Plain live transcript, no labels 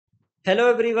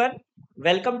Hello everyone,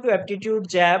 welcome to Aptitude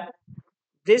Jab.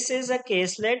 This is a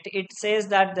caselet. It says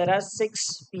that there are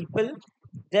six people,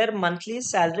 their monthly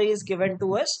salary is given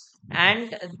to us,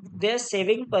 and their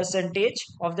saving percentage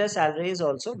of their salary is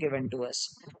also given to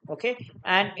us. Okay,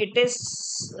 and it is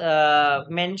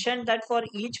mentioned that for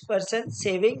each person,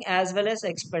 saving as well as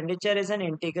expenditure is an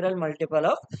integral multiple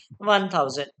of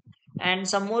 1000. And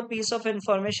some more piece of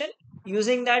information,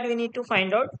 using that we need to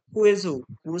find out who is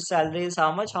whose salary is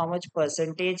how much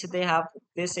percentage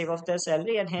they save of their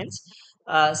salary, and hence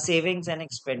savings and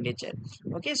expenditure.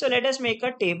 Okay, so let us make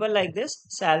a table like this: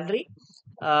 salary,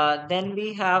 then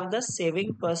we have the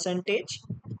saving percentage,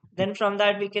 then from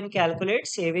that we can calculate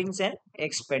savings and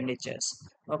expenditures.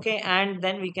 Okay, and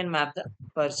then we can map the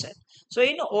percent. So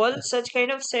in all such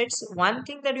kind of sets, one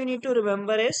thing that you need to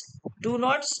remember is, do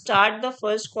not start the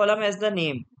first column as the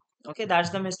name. Okay, that's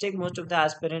the mistake most of the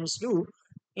aspirants do.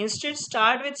 Instead,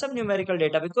 start with some numerical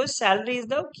data, because salary is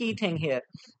the key thing here.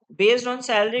 Based on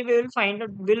salary, we will find out,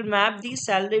 we'll map the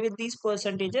salary with these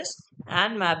percentages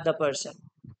and map the person.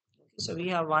 So we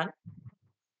have 1,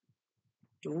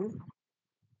 2,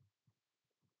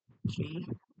 3,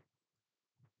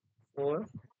 4,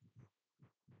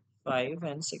 5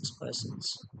 and 6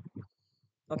 persons.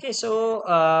 Okay, so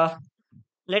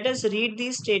let us read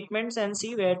these statements and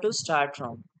see where to start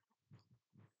from.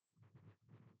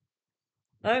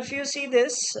 Now if you see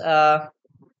this,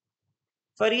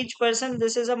 for each person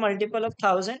this is a multiple of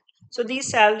 1000. So these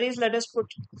salaries, let us put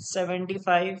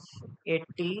 75,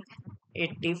 80,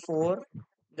 84,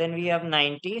 then we have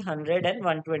 90, 100 and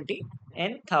 120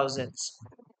 in thousands.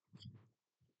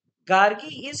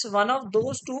 Gargi is one of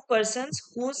those two persons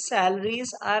whose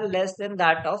salaries are less than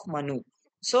that of Manu.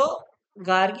 So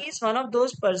Gargi is one of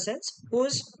those persons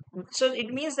whose, so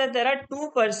it means that there are two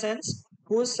persons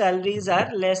whose salaries are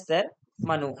less than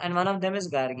Manu, and one of them is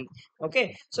Gargi.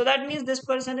 Okay, so that means this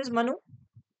person is Manu.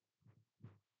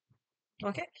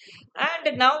 Okay,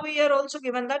 and now we are also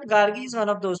given that Gargi is one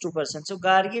of those two persons. So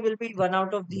Gargi will be one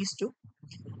out of these two.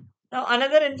 Now,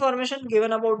 another information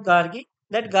given about Gargi,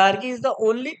 that Gargi is the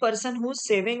only person whose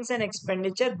savings and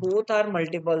expenditure both are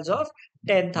multiples of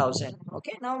 10,000.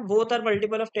 Okay, now both are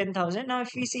multiple of 10,000. Now, if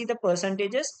we see the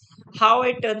percentages, how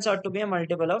it turns out to be a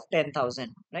multiple of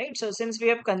 10,000, right? So, since we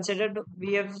have considered,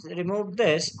 we have removed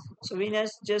this, so we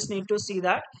just need to see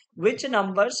that which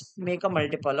numbers make a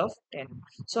multiple of 10.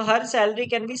 So, her salary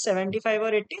can be 75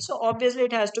 or 80. So, obviously,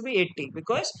 it has to be 80,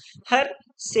 because her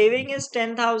saving is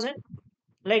 10,000,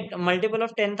 like a multiple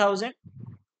of 10,000,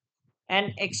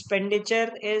 and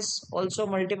expenditure is also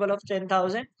multiple of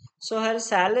 10,000, so her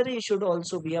salary should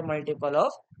also be a multiple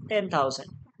of 10,000.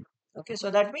 Okay, so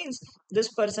that means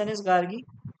this person is Gargi.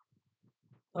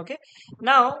 Okay,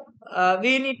 now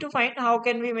we need to find how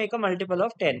can we make a multiple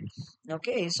of 10.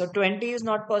 Okay, so 20 is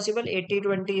not possible, 80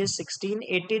 20 is 16,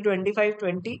 80 25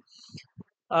 20,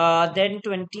 then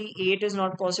 28 is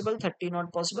not possible, 30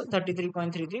 not possible,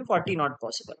 33.33, 40 not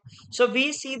possible. So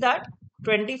we see that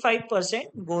 25%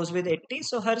 goes with 80.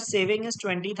 So her saving is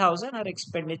 20,000, her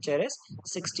expenditure is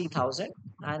 60,000,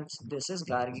 and this is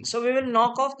Gargi. So we will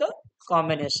knock off the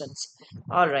combinations.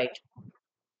 All right.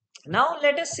 Now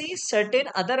let us see certain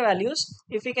other values,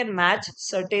 if we can match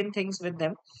certain things with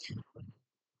them.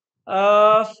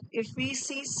 If we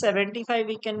see 75,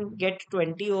 we can get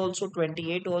 20 also,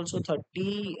 28 also,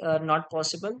 30 not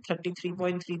possible,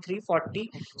 33.33, 40.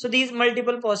 So these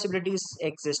multiple possibilities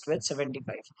exist with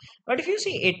 75. But if you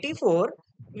see 84,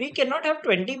 we cannot have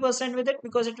 20% with it,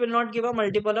 because it will not give a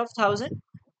multiple of 1000.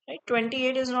 Right?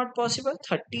 28 is not possible,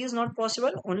 30 is not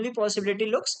possible, only possibility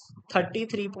looks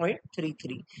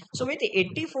 33.33. So with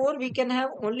 84, we can have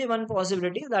only one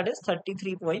possibility, that is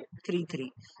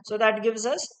 33.33. So that gives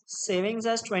us savings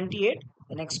as 28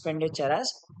 and expenditure as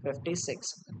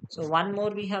 56. So one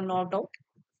more we have knocked out.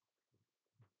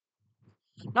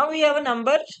 Now we have a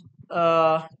number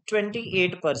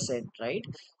 28%, right?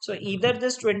 So either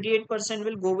this 28%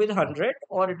 will go with 100,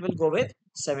 or it will go with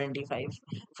 75.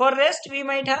 For rest, we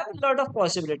might have a lot of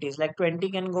possibilities, like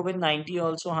 20 can go with 90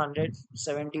 also, 100,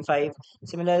 75.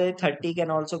 Similarly, 30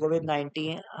 can also go with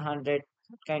 90, 100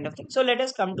 kind of thing. So let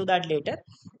us come to that later.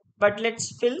 But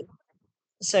let's fill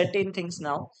certain things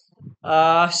now.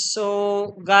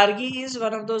 So Gargi is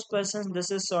one of those persons. This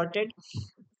is sorted.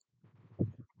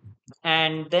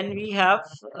 And then we have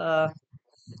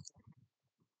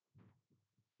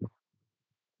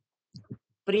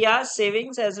Priya's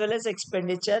savings as well as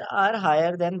expenditure are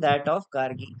higher than that of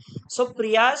Gargi. So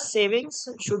Priya's savings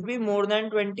should be more than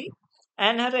 20,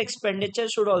 and her expenditure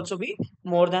should also be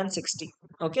more than 60.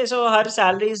 Okay, so her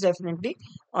salary is definitely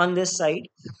on this side.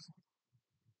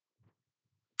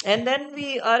 And then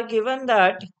we are given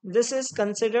that this is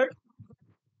considered.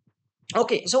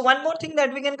 Okay, so one more thing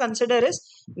that we can consider is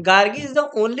Gargi is the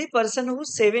only person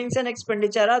whose savings and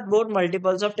expenditure are both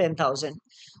multiples of 10,000.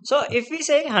 So if we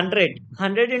say 100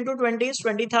 into 20 is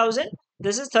 20,000,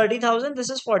 this is 30,000, this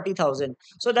is 40,000.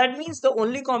 So that means the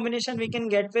only combination we can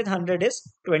get with 100 is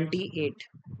 28,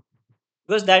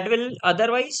 because that will,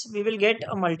 otherwise we will get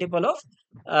a multiple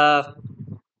of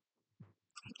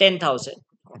 10,000.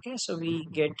 Okay, so we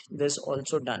get this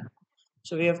also done.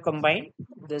 So we have combined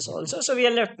this also. So we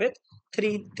are left with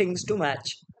three things to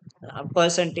match,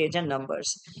 percentage and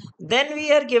numbers. Then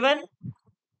we are given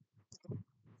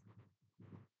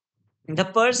the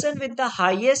person with the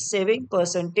highest saving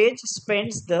percentage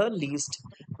spends the least.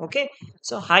 Okay,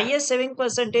 so highest saving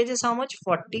percentage is how much?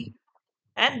 40,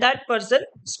 and that person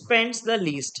spends the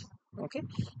least. Okay,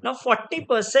 now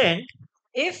 40%,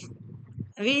 if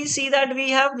we see that we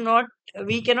have not,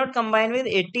 we cannot combine with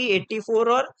 80, 84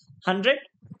 or 100.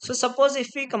 So suppose if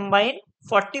we combine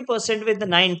 40% with the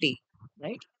 90,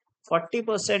 right?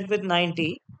 40% with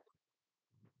 90,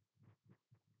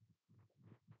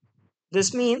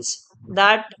 this means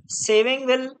that saving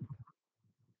will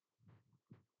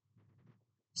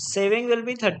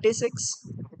be 36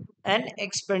 and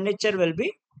expenditure will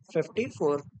be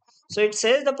 54. So it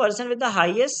says the person with the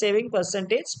highest saving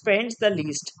percentage spends the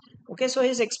least. Okay, so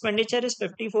his expenditure is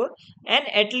 54, and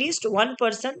at least one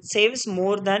person saves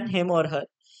more than him or her.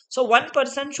 So one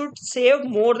person should save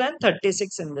more than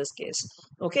 36 in this case.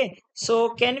 Okay, so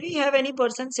can we have any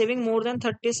person saving more than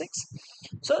 36?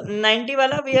 So 90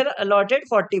 wala we are allotted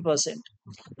 40%.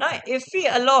 Now if we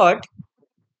allot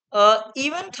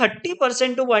even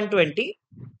 30% to 120,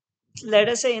 let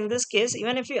us say in this case,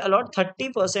 even if we allot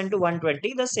 30% to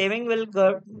 120, the saving will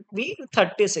be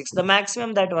 36, the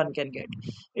maximum that one can get.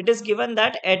 It is given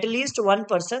that at least one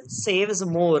person saves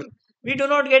more. We do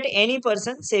not get any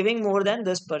person saving more than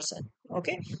this person.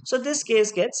 Okay, so this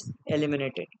case gets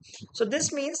eliminated. So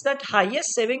this means that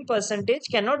highest saving percentage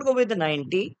cannot go with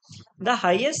 90. The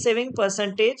highest saving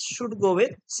percentage should go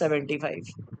with 75.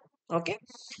 Okay,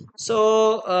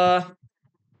 so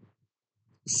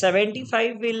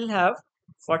 75 will have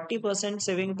 40%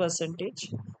 saving percentage.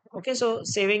 Okay, so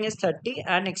saving is 30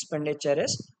 and expenditure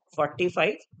is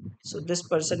 45. So this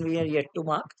person we are yet to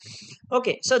mark.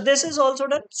 Okay, so this is also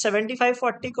done,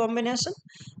 75-40 combination.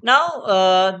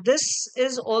 Now this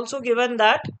is also given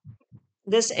that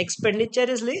this expenditure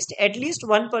is at least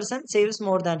one person saves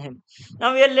more than him.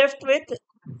 Now we are left with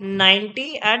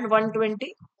 90 and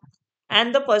 120,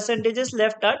 and the percentages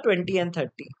left are 20 and 30.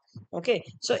 Okay,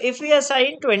 so if we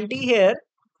assign 20 here,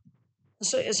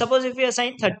 so suppose if we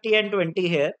assign 30 and 20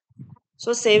 here,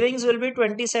 so savings will be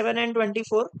 27 and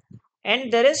 24,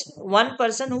 and there is one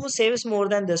person who saves more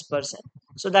than this person.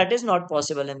 So that is not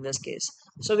possible in this case.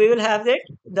 So we will have it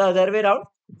the other way around,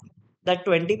 that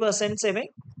 20% saving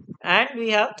and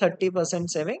we have 30%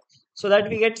 saving, so that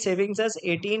we get savings as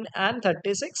 18 and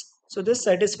 36. So this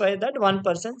satisfies that one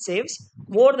person saves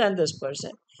more than this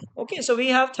person. Okay, so we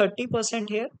have 30%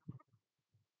 here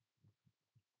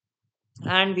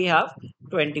and we have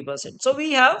 20%. So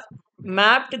we have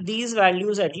mapped these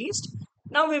values at least.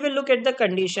 Now we will look at the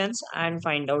conditions and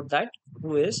find out that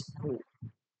who is who.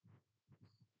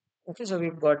 Okay, so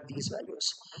we've got these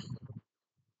values.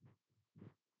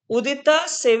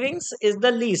 Udita's savings is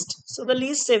the least. So the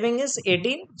least saving is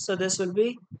 18. So this will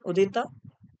be Udita.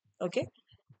 Okay.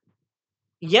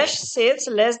 Yash saves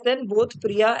less than both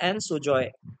Priya and Sujoy.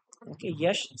 Okay,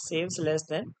 Yash saves less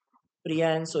than Priya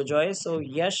and Sujoy. So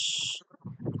Yash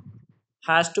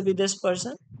has to be this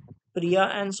person. Priya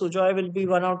and Sujoy will be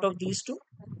one out of these two.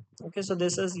 Okay, so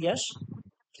this is Yash.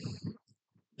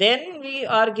 Then we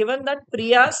are given that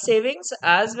Priya's savings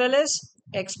as well as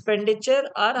expenditure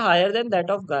are higher than that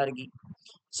of Gargi.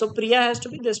 So Priya has to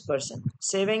be this person.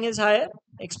 Saving is higher,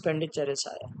 expenditure is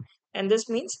higher. And this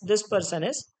means this person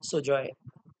is Sujoy.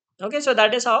 Okay, so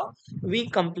that is how we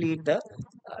complete the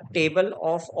table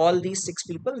of all these six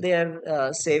people, their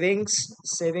saving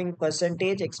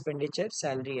percentage, expenditure,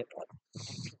 salary, and all.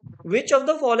 Which of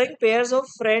the following pairs of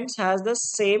friends has the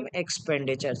same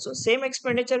expenditure? So same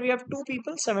expenditure, we have two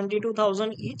people,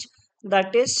 72,000 each.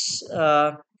 That is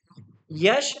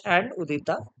Yash and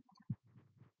Udita.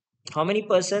 How many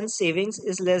percent savings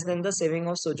is less than the saving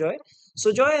of Sujoy?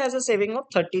 Sujoy has a saving of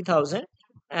 30,000,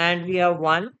 and we have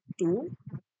one, two,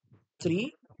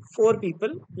 three, four people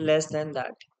less than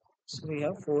that. So we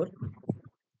have four.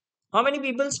 How many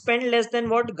people spend less than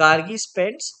what Gargi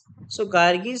spends? So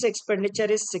Gargi's expenditure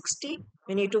is 60.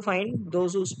 We need to find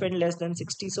those who spend less than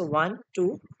 60. So one,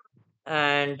 two,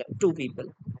 and two people.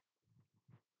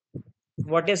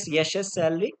 What is Yash's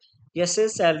salary?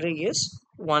 Yes's salary is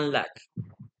 1 lakh.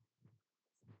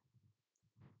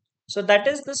 So that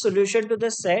is the solution to the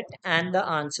set and the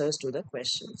answers to the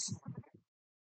questions.